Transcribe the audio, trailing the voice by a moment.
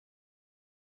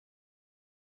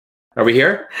Are we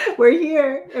here? We're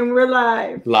here and we're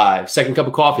live. Live. Second cup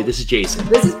of coffee. This is Jason.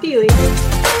 This is Peely.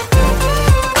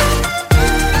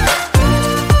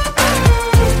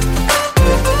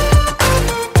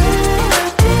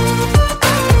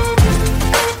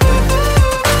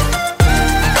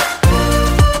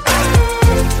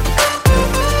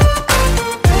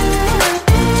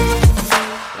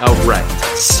 All right.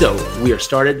 So we are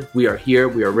started. We are here.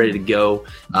 We are ready to go.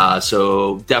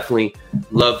 So definitely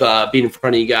love being in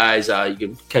front of you guys. You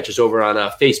can catch us over on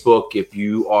Facebook. If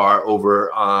you are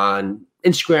over on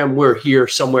Instagram, we're here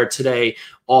somewhere today.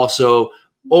 Also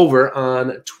over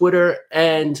on Twitter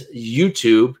and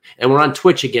YouTube. And we're on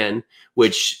Twitch again,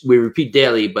 which we repeat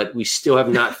daily, but we still have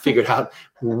not figured out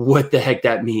what the heck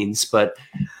that means. But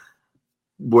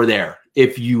we're there.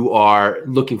 If you are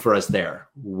looking for us there,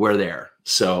 we're there.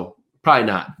 So probably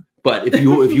not, but if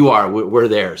you are, we're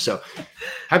there. So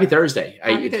happy Thursday.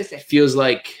 Happy Thursday. It feels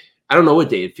like, I don't know what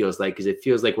day it feels like, because it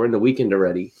feels like we're in the weekend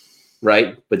already,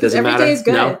 right? But doesn't matter. Every day is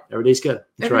good. No, every day's good.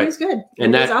 That's every right. Day's good.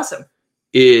 And that's that awesome.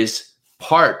 Is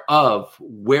part of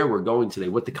where we're going today.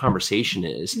 What the conversation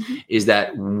is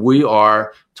that we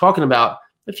are talking about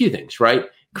a few things, right?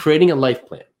 Creating a life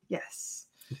plan. Yes.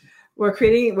 We're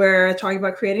talking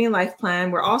about creating a life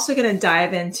plan. We're also going to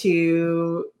dive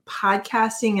into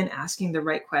podcasting and asking the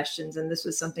right questions. And this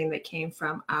was something that came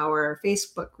from our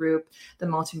Facebook group, the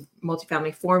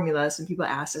Multifamily Formulas, and people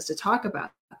asked us to talk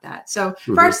about that. So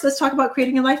first, let's talk about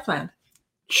creating a life plan.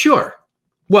 Sure.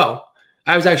 Well,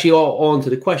 I was actually all into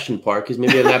the question part, because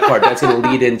maybe in that part, that's going to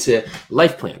lead into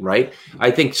life plan, right? I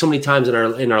think so many times in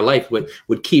our life,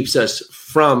 what keeps us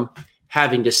from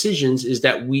having decisions is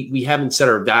that we haven't set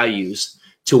our values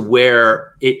to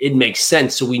where it makes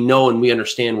sense. So we know and we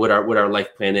understand what our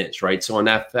life plan is, right? So on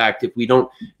that fact, if we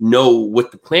don't know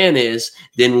what the plan is,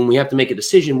 then when we have to make a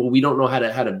decision, well, we don't know how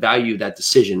to value that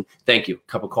decision. Thank you.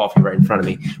 Cup of coffee right in front of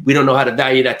me. We don't know how to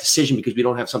value that decision because we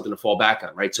don't have something to fall back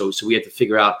on, right? So we have to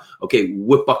figure out, okay,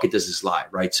 what bucket does this lie,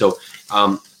 right? So,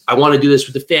 I want to do this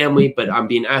with the family, but I'm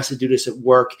being asked to do this at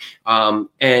work.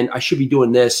 And I should be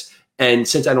doing this. And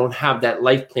since I don't have that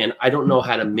life plan, I don't know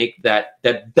how to make that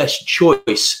best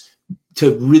choice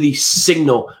to really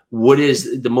signal what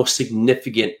is the most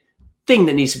significant thing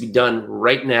that needs to be done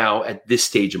right now at this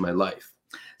stage of my life.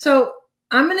 So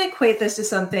I'm going to equate this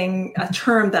to a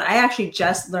term that I actually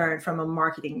just learned from a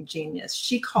marketing genius.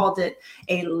 She called it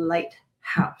a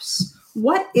lighthouse.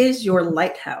 What is your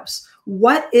lighthouse?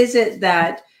 What is it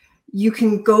that you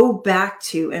can go back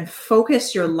to and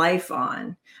focus your life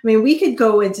on? I mean, we could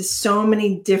go into so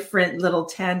many different little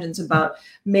tangents about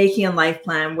making a life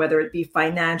plan, whether it be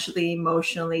financially,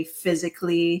 emotionally,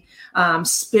 physically,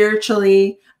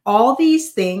 spiritually. All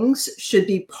these things should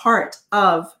be part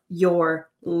of your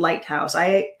lighthouse.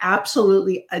 I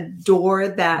absolutely adore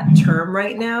that term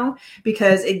right now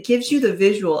because it gives you the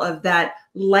visual of that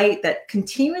light that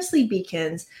continuously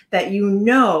beacons, that you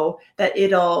know that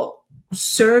it'll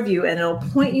serve you and it'll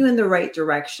point you in the right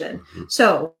direction.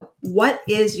 So what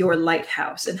is your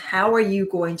lighthouse and how are you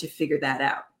going to figure that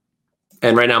out?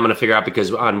 And right now I'm going to figure out,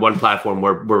 because on one platform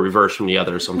we're reversed from the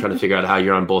other. So I'm trying to figure out how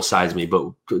you're on both sides of me,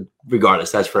 but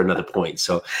regardless, that's for another point.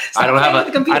 So I don't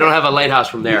have a lighthouse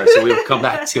from there. So we'll come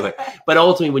back to it. But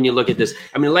ultimately, when you look at this,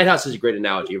 I mean, a lighthouse is a great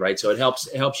analogy, right? So it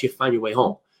helps you find your way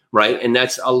home, right? And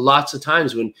that's lots of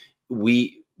times when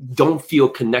we don't feel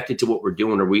connected to what we're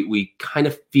doing, or we kind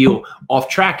of feel off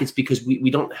track. It's because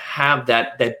we don't have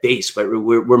that base, but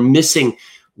we're missing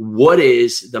what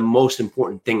is the most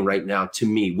important thing right now to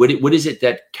me. What is it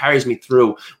that carries me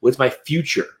through? What's my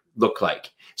future look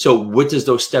like? So what does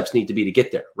those steps need to be to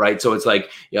get there, right? So it's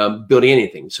like building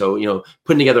anything. So,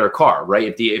 putting together a car,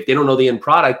 right? If they don't know the end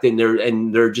product, then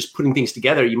they're just putting things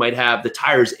together, you might have the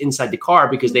tires inside the car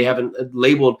because they haven't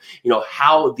labeled,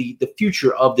 how the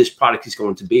future of this product is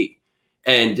going to be.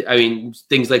 And I mean,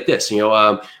 things like this,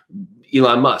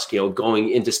 Elon Musk, going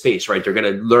into space, right? They're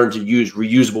going to learn to use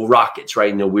reusable rockets,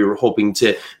 right? We were hoping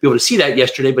to be able to see that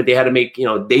yesterday, but they had to make,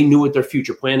 they knew what their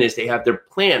future plan is. They have their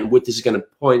plan, what this is going to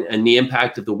point, and the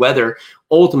impact of the weather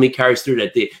ultimately carries through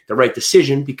that the right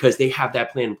decision, because they have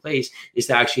that plan in place, is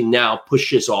to actually now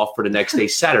push this off for the next day,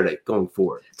 Saturday, going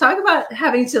forward. Talk about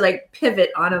having to pivot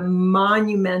on a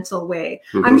monumental way.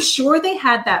 I'm sure they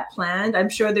had that planned. I'm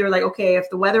sure they were like, okay, if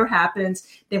the weather happens,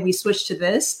 then we switch to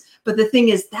this. But the thing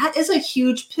is, that is a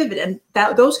huge pivot. And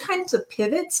those kinds of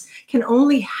pivots can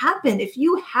only happen if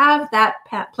you have that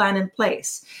plan in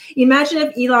place. Imagine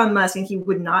if Elon Musk, and he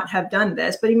would not have done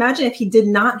this, but imagine if he did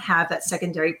not have that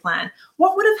secondary plan.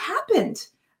 What would have happened?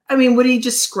 I mean, would he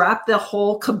just scrap the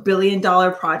whole $1 billion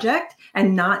project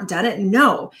and not done it?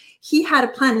 No, he had a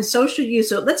plan. And so should you.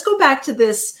 So let's go back to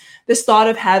this thought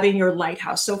of having your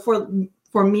lighthouse. So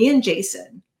for me and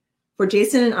Jason, for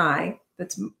Jason and I,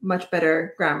 that's much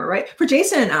better grammar, right? For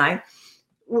Jason and I,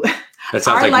 that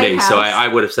sounds like me. So I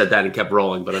would have said that and kept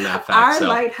rolling, but in that fact, our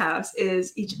lighthouse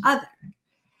is each other.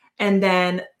 And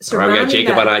then surrounding we got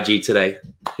Jacob on IG today.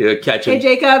 You catch him. Hey,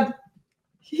 Jacob.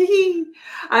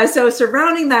 So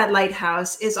surrounding that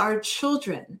lighthouse is our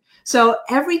children. So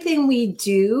everything we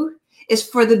do is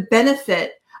for the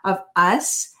benefit of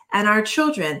us and our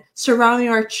children. Surrounding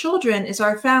our children is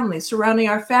our family. Surrounding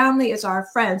our family is our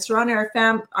friends. Surrounding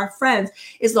our friends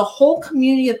is the whole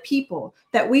community of people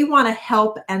that we want to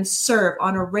help and serve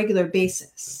on a regular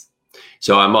basis.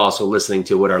 So I'm also listening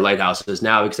to what our lighthouse is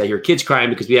now because I hear kids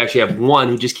crying because we actually have one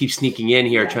who just keeps sneaking in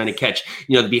here trying to catch,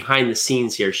 the behind the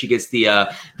scenes here. She gets the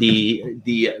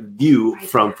view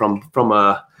from I'm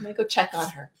gonna go check on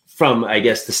her. From, I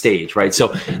guess, the stage, right?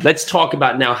 So let's talk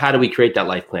about now, how do we create that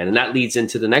life plan? And that leads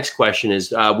into the next question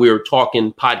is we were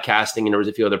talking podcasting, and there was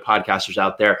a few other podcasters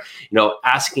out there,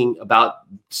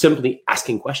 simply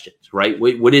asking questions, right?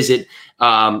 What is it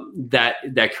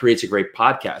that creates a great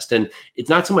podcast? And it's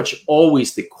not so much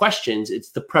always the questions, it's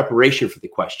the preparation for the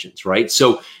questions, right?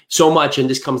 So much, and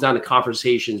this comes down to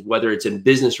conversations, whether it's in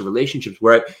business or relationships,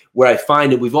 where I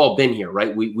find that we've all been here,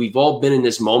 right? We've all been in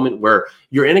this moment where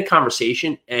you're in a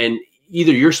conversation and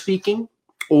either you're speaking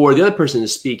or the other person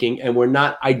is speaking, and we're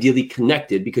not ideally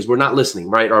connected because we're not listening,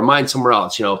 right? Our mind's somewhere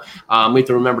else. We have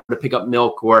to remember to pick up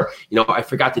milk, or, I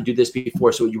forgot to do this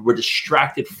before. So we're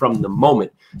distracted from the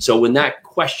moment. So when that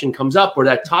question comes up or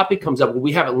that topic comes up,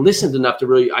 we haven't listened enough to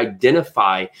really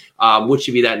identify what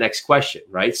should be that next question,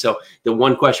 right? So the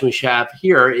one question we should have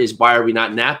here is, why are we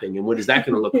not napping? And what is that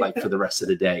going to look like for the rest of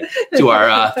the day to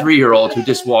our 3-year-old who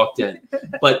just walked in?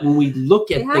 But when we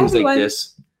look at things like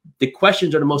this, the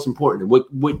questions are the most important.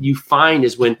 What you find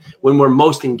is when we're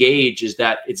most engaged is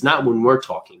that it's not when we're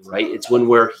talking, right? It's when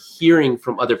we're hearing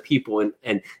from other people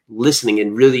and listening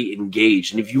and really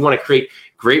engaged. And if you want to create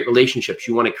great relationships,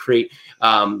 you want to create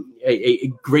a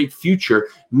great future,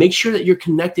 make sure that you're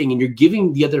connecting and you're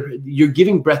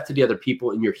giving breath to the other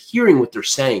people, and you're hearing what they're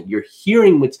saying. You're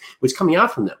hearing what's coming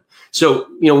out from them. So,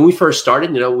 when we first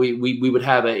started, we would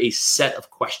have a set of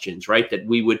questions, right, that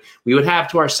we would have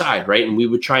to our side, right? And we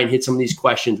would try and hit some of these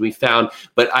questions we found.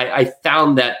 But I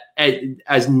found that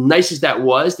as nice as that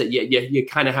was, that you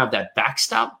kind of have that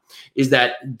backstop, is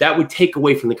that would take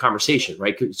away from the conversation,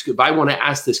 right? Because if I want to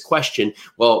ask this question,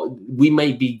 well, we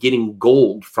may be getting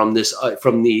gold from this,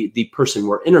 from the person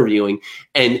we're interviewing,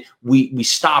 and we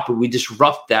stop or we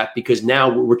disrupt that because now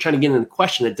we're trying to get in a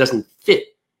question that doesn't fit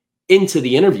into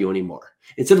the interview anymore,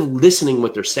 instead of listening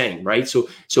what they're saying, right? So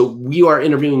we are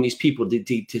interviewing these people to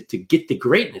get the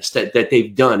greatness that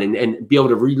they've done and be able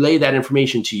to relay that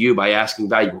information to you by asking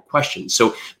valuable questions.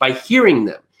 So by hearing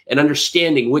them and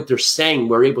understanding what they're saying,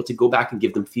 we're able to go back and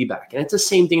give them feedback. And it's the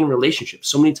same thing in relationships.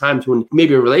 So many times when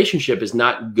maybe a relationship is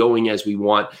not going as we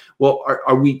want, well,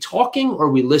 are we talking or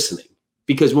are we listening?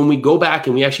 Because when we go back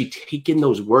and we actually take in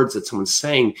those words that someone's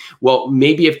saying, well,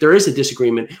 maybe if there is a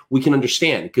disagreement, we can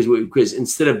understand because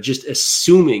instead of just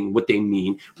assuming what they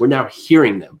mean, we're now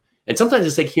hearing them. And sometimes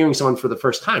it's like hearing someone for the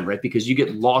first time, right? Because you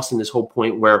get lost in this whole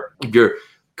point where you're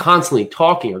constantly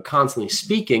talking or constantly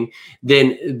speaking,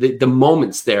 then the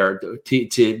moments there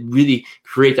to really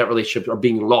create that relationship are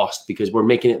being lost because we're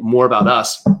making it more about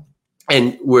us.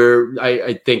 And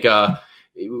I think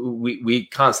we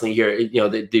constantly hear,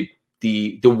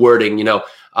 the wording,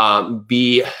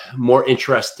 be more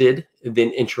interested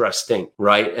than interesting,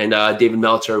 right? And David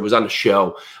Meltzer was on the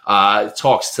show,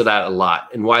 talks to that a lot.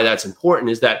 And why that's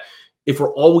important is that if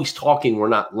we're always talking, we're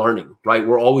not learning, right?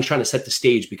 We're always trying to set the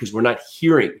stage because we're not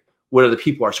hearing what other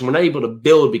people are. So we're not able to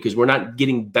build because we're not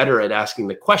getting better at asking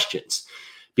the questions.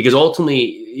 Because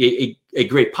ultimately, a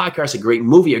great podcast, a great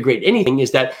movie, a great anything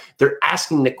is that they're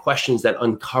asking the questions that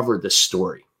uncover the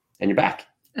story. And you're back.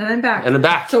 And I'm back. And I'm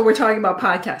back. So we're talking about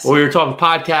podcasts. Well, we were talking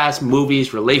podcasts,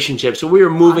 movies, relationships. So we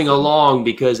were moving along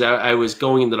because I was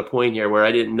going into the point here where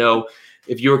I didn't know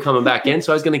if you were coming back in.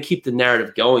 So I was going to keep the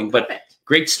narrative going. But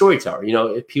great storyteller.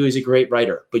 Pee Wee's a great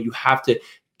writer. But you have to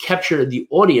capture the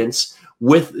audience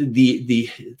with the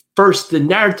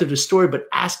narrative of the story, but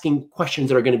asking questions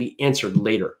that are going to be answered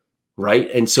later.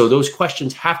 Right. And so those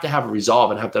questions have to have a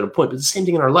resolve and have to have a point. But the same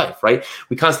thing in our life, right?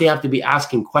 We constantly have to be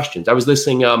asking questions. I was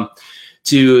listening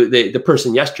to the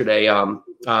person yesterday on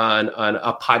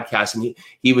a podcast, and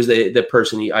he was the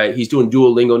person. He's doing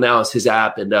Duolingo now. It's his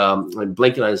app, and I'm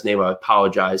blanking on his name. I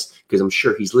apologize because I'm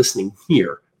sure he's listening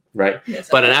here. right? Yes,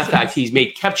 but in that fact, he's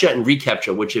made CAPTCHA and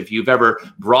reCAPTCHA, which if you've ever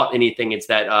brought anything, it's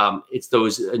that it's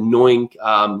those annoying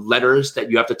letters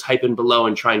that you have to type in below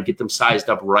and try and get them sized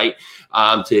up right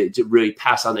to really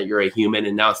pass on that you're a human.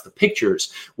 And now it's the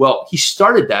pictures. Well, he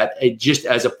started that just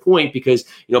as a point because,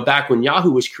 back when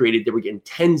Yahoo was created, they were getting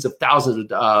tens of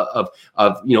thousands of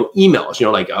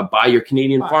emails, like buy your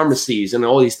Canadian pharmacies and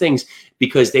all these things,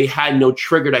 because they had no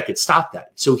trigger that could stop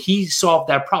that. So he solved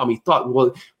that problem. He thought,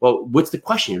 well, what's the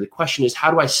question here? The question is, how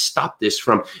do I stop this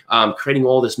from creating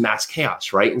all this mass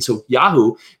chaos, right? And so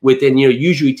Yahoo, within,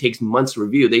 usually takes months to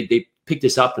review. They picked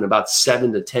this up in about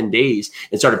 7 to 10 days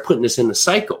and started putting this in the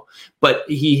cycle. But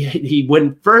he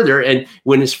went further, and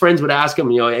when his friends would ask him,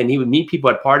 and he would meet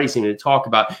people at parties and he'd talk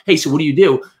about, hey, so what do you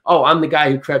do? Oh, I'm the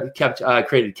guy who created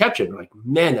CAPTCHA. And I'm like,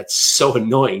 man, that's so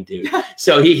annoying, dude.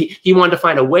 So he wanted to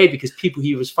find a way, because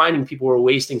he was finding people were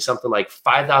wasting something like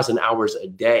 5,000 hours a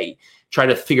day trying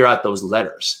to figure out those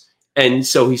letters. And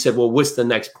so he said, well, what's the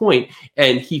next point?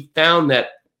 And he found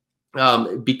that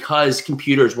because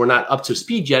computers were not up to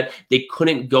speed yet, they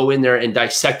couldn't go in there and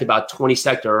dissect about 20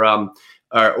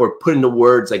 or put into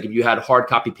words, like if you had hard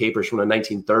copy papers from the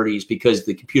 1930s, because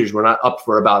the computers were not up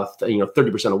for about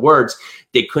 30% of words,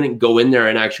 they couldn't go in there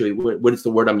and actually, what is the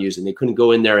word I'm using? They couldn't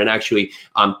go in there and actually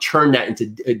turn that into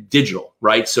digital,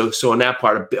 right? So in that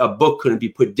part, a book couldn't be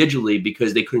put digitally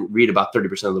because they couldn't read about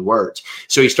 30% of the words.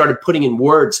 So he started putting in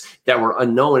words that were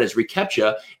unknown as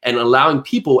reCAPTCHA, and allowing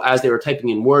people, as they were typing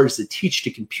in words, to teach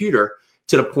the computer,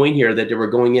 to the point here that they were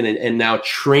going in and now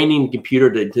training the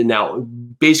computer to now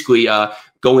basically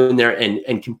go in there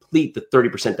and complete the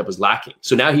 30% that was lacking.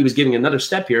 So now he was giving another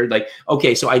step here, like,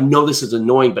 okay, so I know this is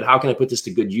annoying, but how can I put this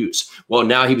to good use? Well,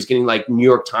 now he was getting like New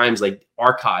York Times, like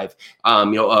archive,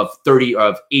 of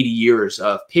 80 years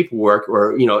of paperwork,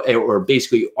 or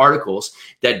basically articles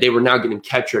that they were now getting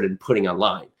captured and putting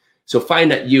online. So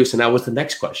find that use. And that was the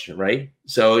next question, right?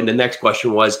 So the next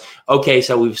question was, okay,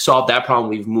 so we've solved that problem.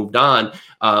 We've moved on.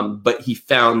 But he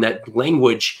found that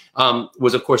language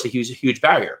was, of course, a huge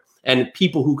barrier. And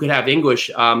people who could have English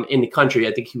in the country,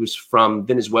 I think he was from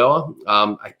Venezuela,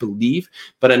 I believe.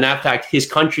 But in that fact, his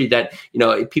country, that,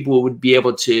 people would be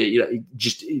able to,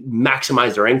 just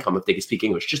maximize their income if they could speak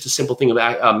English. Just a simple thing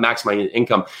about maximizing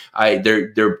income.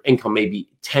 Their income may be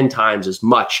 10 times as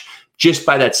much, just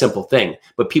by that simple thing.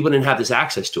 But people didn't have this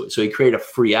access to it. So he created a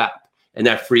free app. And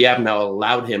that free app now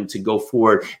allowed him to go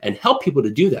forward and help people to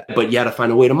do that. But you had to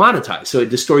find a way to monetize. So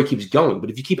the story keeps going.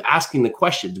 But if you keep asking the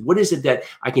questions, what is it that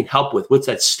I can help with? What's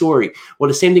that story? Well,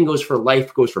 the same thing goes for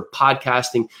life, goes for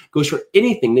podcasting, goes for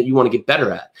anything that you want to get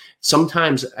better at.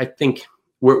 Sometimes I think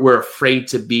we're afraid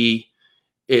to be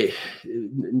we're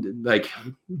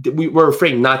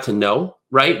afraid not to know,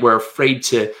 right? We're afraid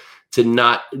to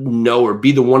not know, or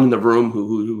be the one in the room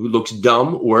who looks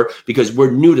dumb, or because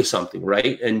we're new to something,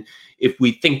 right? And if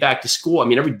we think back to school,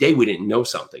 every day we didn't know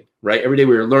something, right? Every day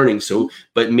we were learning. So,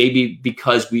 but maybe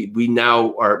because we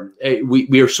now are,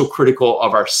 we are so critical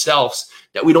of ourselves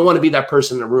that we don't want to be that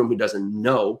person in the room who doesn't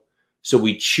know. So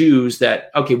we choose that,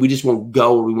 okay, we just won't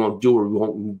go, or we won't do, or we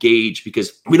won't engage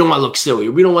because we don't want to look silly,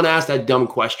 or we don't want to ask that dumb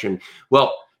question.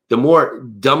 Well, the more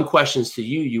dumb questions to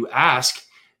you ask,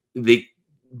 the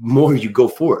more you go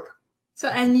forward. So,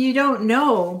 and you don't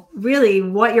know really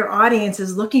what your audience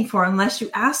is looking for unless you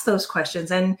ask those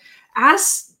questions, and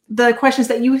ask the questions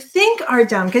that you think are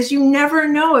dumb, because you never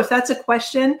know if that's a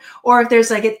question or if there's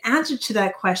like an answer to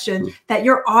that question that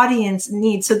your audience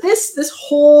needs. So this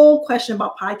whole question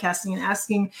about podcasting and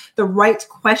asking the right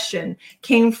question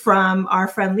came from our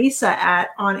friend Lisa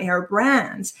at On Air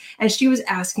Brands. And she was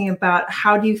asking about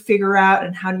how do you figure out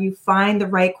and how do you find the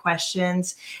right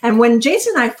questions. And when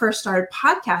Jason and I first started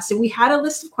podcasting, we had a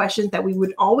list of questions that we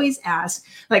would always ask,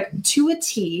 like to a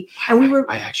T. And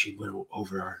I actually went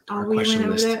over our question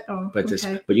list. Oh, but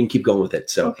okay. But you can keep going with it.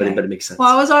 So, okay. but it makes sense.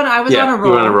 Well, I was on a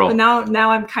roll. On a roll. But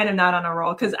now I'm kind of not on a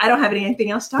roll because I don't have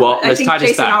anything else to talk about. Let's tie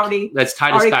this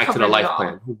back to the life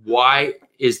plan. Why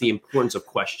is the importance of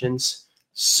questions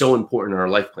so important in our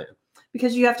life plan?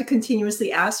 Because you have to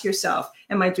continuously ask yourself,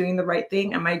 am I doing the right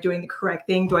thing? Am I doing the correct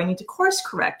thing? Do I need to course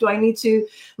correct? Do I need to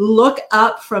look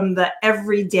up from the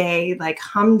everyday, like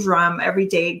humdrum,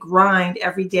 everyday grind,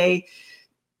 everyday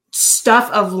stuff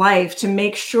of life to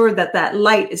make sure that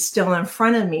light is still in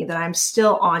front of me, that I'm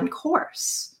still on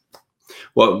course?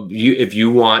 Well, if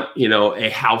you want, a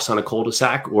house on a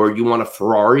cul-de-sac, or you want a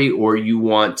Ferrari, or you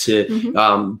want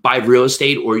to buy real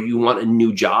estate, or you want a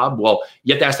new job, well,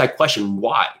 you have to ask that question,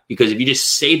 why? Because if you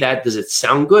just say that, does it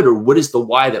sound good? Or what is the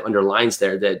why that underlines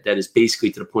there that is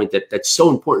basically to the point that's so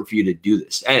important for you to do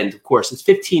this? And of course, it's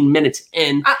 15 minutes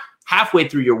in, halfway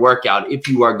through your workout. If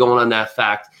you are going on that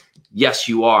fact, yes,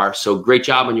 you are. So great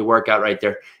job on your workout right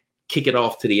there. Kick it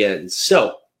off to the end.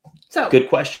 So good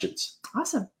questions.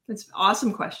 Awesome. That's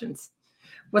awesome questions.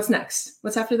 What's next?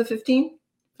 What's after the 15?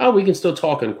 Oh, we can still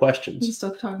talk on questions. We can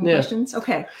still talk on questions.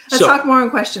 Okay. Let's talk more on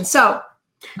questions. So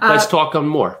let's talk on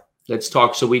more. Let's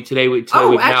talk. So we've now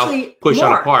pushed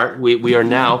on a part. We are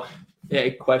now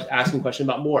asking a question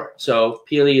about more. So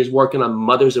Peely is working on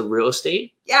Mothers of Real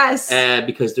Estate. Yes.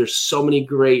 Because there's so many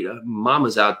great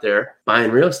mamas out there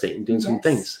buying real estate and doing some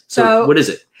things. So what is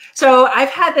it? So I've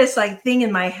had this thing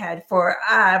in my head for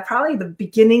probably the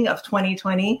beginning of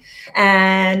 2020,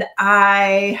 and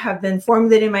I have been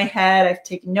formulating in my head. I've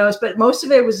taken notes, but most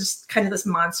of it was just kind of this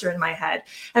monster in my head.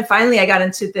 And finally, I got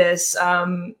into this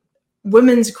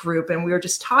women's group, and we were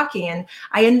just talking, and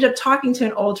I ended up talking to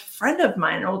an old friend of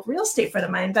mine, an old real estate friend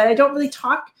of mine that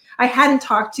I hadn't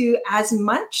talked to as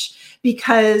much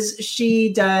because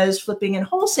she does flipping and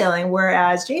wholesaling,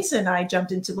 whereas Jason and I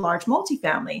jumped into large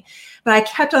multifamily. But I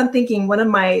kept on thinking one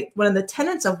of the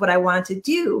tenets of what I wanted to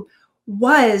do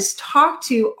was talk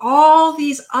to all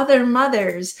these other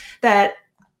mothers that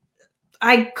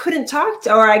I couldn't talk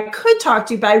to, or I could talk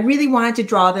to, but I really wanted to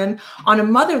draw them on a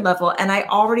mother level. And I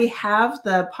already have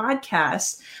the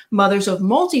podcast, Mothers of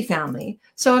Multifamily.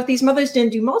 So if these mothers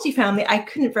didn't do multifamily, I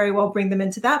couldn't very well bring them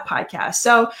into that podcast.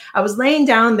 So I was laying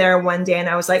down there one day and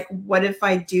I was like, what if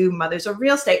I do Mothers of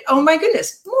Real Estate? Oh my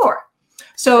goodness, more.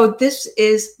 So this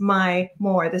is my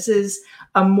more. This is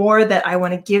a more that I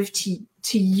want to give to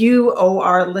you,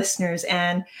 our listeners.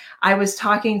 And I was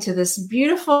talking to this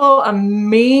beautiful,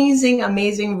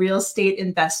 amazing real estate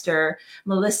investor,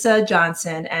 Melissa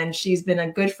Johnson, and she's been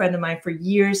a good friend of mine for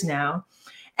years now.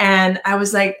 And I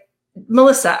was like,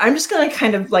 Melissa, I'm just going to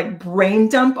kind of brain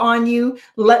dump on you.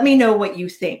 Let me know what you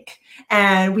think.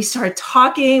 And we started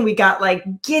talking. We got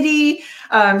giddy.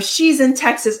 She's in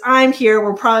Texas. I'm here.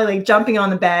 We're probably jumping on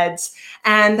the beds.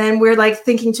 And then we're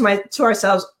thinking to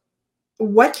ourselves,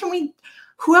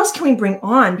 who else can we bring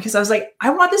on? Because I was like, I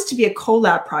want this to be a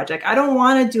collab project. I don't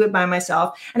want to do it by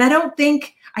myself. And I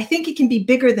think it can be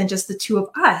bigger than just the two of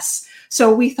us.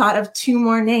 So we thought of two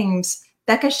more names,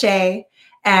 Becca Shea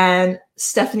and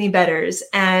Stephanie Betters.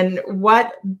 And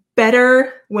what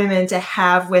better women to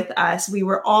have with us. We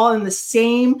were all in the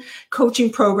same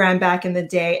coaching program back in the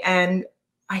day. And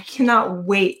I cannot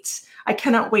wait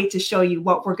to show you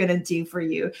what we're going to do for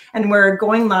you. And we're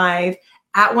going live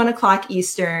at 1:00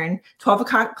 Eastern,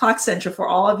 12:00 Central for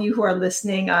all of you who are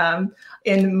listening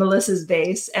in Melissa's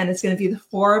base. And it's going to be the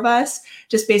four of us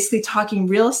just basically talking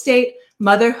real estate,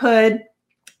 motherhood,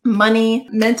 money,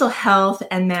 mental health,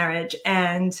 and marriage.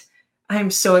 And I'm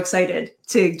so excited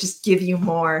to just give you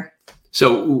more.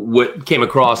 So what came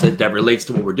across that relates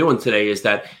to what we're doing today is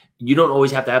that you don't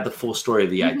always have to have the full story of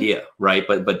the idea, right?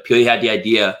 But Peely had the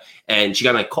idea and she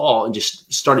got on a call and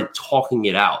just started talking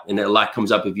it out. And a lot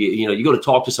comes up if you go to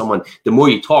talk to someone, the more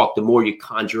you talk, the more you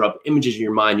conjure up images in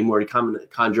your mind, the more you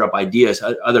conjure up ideas.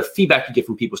 Other feedback you get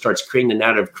from people starts creating the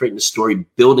narrative, creating the story,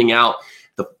 building out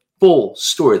the full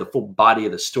story, the full body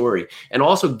of the story, and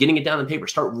also getting it down on paper,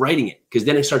 start writing it, because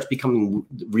then it starts becoming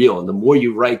real. And the more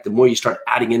you write, the more you start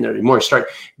adding in there, the more you start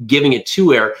giving it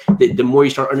to air, the more you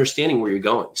start understanding where you're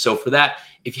going. So for that,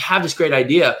 if you have this great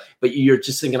idea, but you're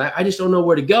just thinking, I just don't know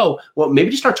where to go, well, maybe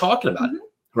just start talking about it.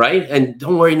 Right. And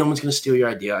don't worry, no one's going to steal your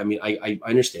idea. I mean, I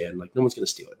understand, no one's going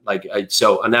to steal it.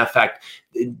 So on that fact,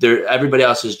 everybody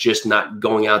else is just not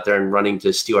going out there and running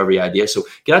to steal every idea. So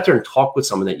get out there and talk with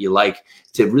someone that you like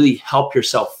to really help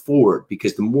yourself forward,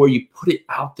 because the more you put it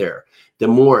out there, the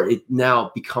more it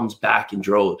now becomes back in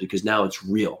droves, because now it's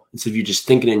real. Instead of you just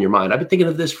thinking in your mind, I've been thinking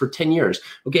of this for 10 years.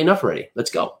 Okay, enough already.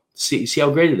 Let's go. See how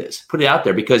great it is. Put it out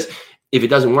there, because if it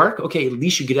doesn't work, okay, at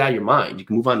least you get it out of your mind. You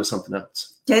can move on to something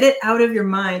else. Get it out of your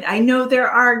mind. I know there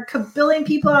are a billion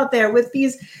people out there with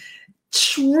these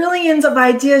trillions of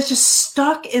ideas just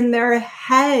stuck in their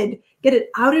head. Get it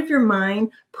out of your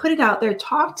mind. Put it out there.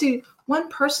 Talk to one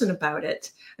person about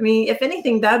it. I mean, if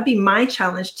anything, that would be my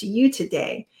challenge to you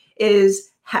today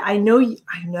is I know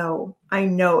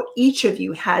each of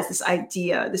you has this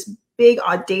idea, this big,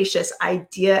 audacious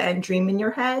idea and dream in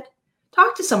your head.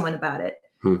 Talk to someone about it.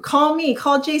 Call me,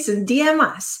 call Jason, DM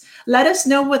us. Let us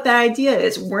know what the idea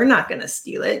is. We're not going to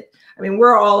steal it. I mean,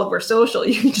 we're all over social.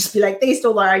 You can just be like, they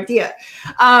stole our idea.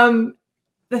 The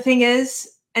thing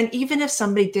is, and even if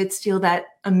somebody did steal that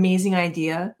amazing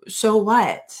idea, so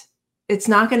what? It's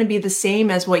not going to be the same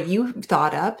as what you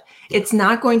thought up. It's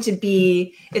not going to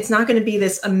be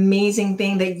this amazing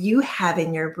thing that you have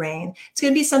in your brain. It's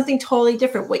going to be something totally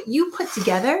different. What you put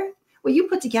together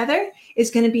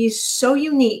is going to be so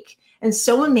unique and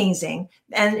so amazing.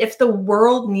 And if the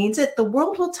world needs it, the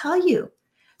world will tell you.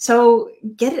 So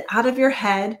get it out of your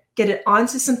head, get it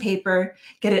onto some paper,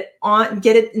 get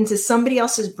it into somebody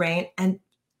else's brain, and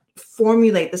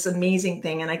formulate this amazing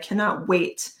thing. And I cannot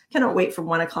wait for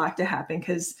 1 o'clock to happen,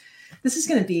 because this is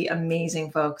going to be amazing,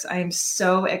 folks. I am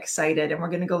so excited. And we're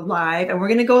going to go live,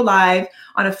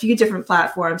 on a few different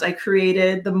platforms. I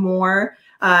created the More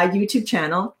YouTube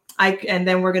channel. And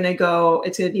then it's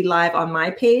going to be live on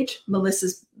my page,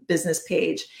 Melissa's business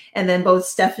page, and then both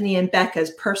Stephanie and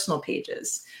Becca's personal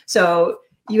pages. So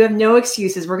you have no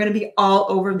excuses. We're going to be all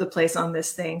over the place on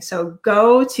this thing. So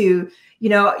go to,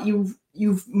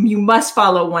 you must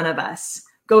follow one of us.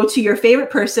 Go to your favorite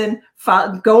person,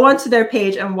 go onto their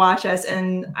page and watch us.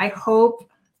 And I hope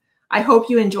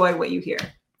you enjoy what you hear.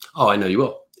 Oh, I know you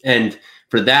will. And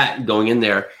for that, going in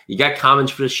there, you got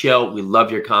comments for the show. We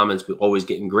love your comments. We're always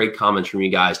getting great comments from you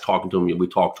guys, talking to them. We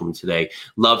talked to them today.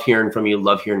 Love hearing from you.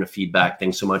 Love hearing the feedback.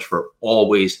 Thanks so much for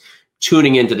always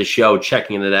tuning into the show,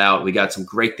 checking it out. We got some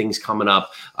great things coming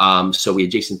up. So we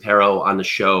had Jason Pero on the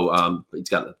show. He's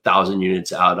got 1,000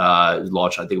 units out.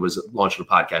 Launched the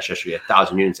podcast yesterday.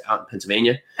 1,000 units out in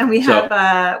Pennsylvania. And we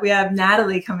have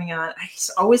Natalie coming on. I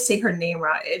always say her name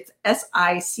wrong. It's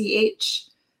SICH.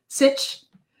 Sitch.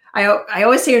 I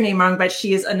always say her name wrong, but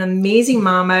she is an amazing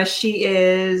mama. She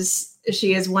is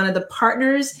one of the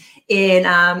partners in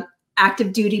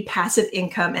Active Duty Passive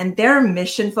Income, and their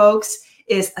mission, folks,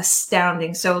 is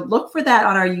astounding. So look for that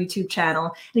on our YouTube channel.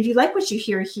 And if you like what you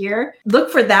hear here,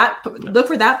 look for that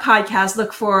podcast,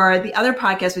 look for the other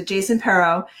podcast with Jason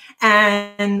Pero,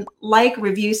 and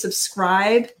review,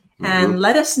 subscribe, and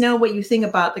let us know what you think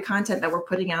about the content that we're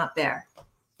putting out there.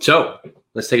 So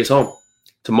let's take us home.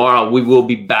 Tomorrow, we will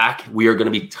be back. We are going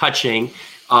to be touching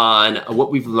on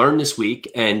what we've learned this week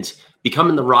and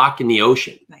becoming the rock in the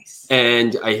ocean. Nice.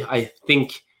 And I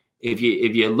think if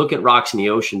you look at rocks in the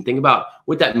ocean, think about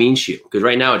what that means to you. Because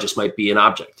right now, it just might be an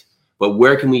object. But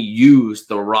where can we use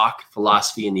the rock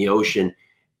philosophy in the ocean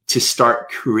to start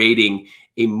creating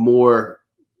a more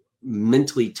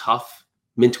mentally tough,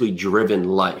 mentally driven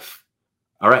life?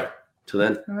 All right. Till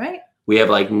then. All right. We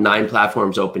have 9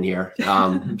 platforms open here.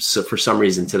 So for some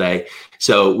reason today.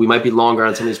 So we might be longer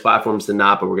on some of these platforms than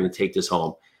not, but we're going to take this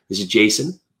home. This is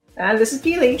Jason. And this is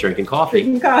Keely. Drinking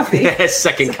coffee.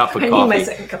 Second cup of coffee. My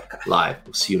second cup of coffee. Live.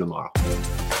 We'll see you tomorrow.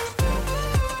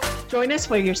 Join us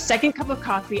for your second cup of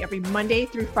coffee every Monday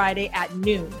through Friday at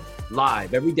noon.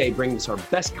 Live every day, bringing us our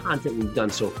best content we've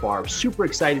done so far. Super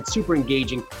excited, super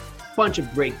engaging. Bunch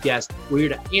of great guests. We're here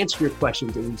to answer your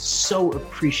questions, and we so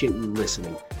appreciate you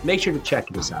listening. Make sure to check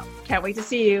this out. Can't wait to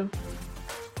see you.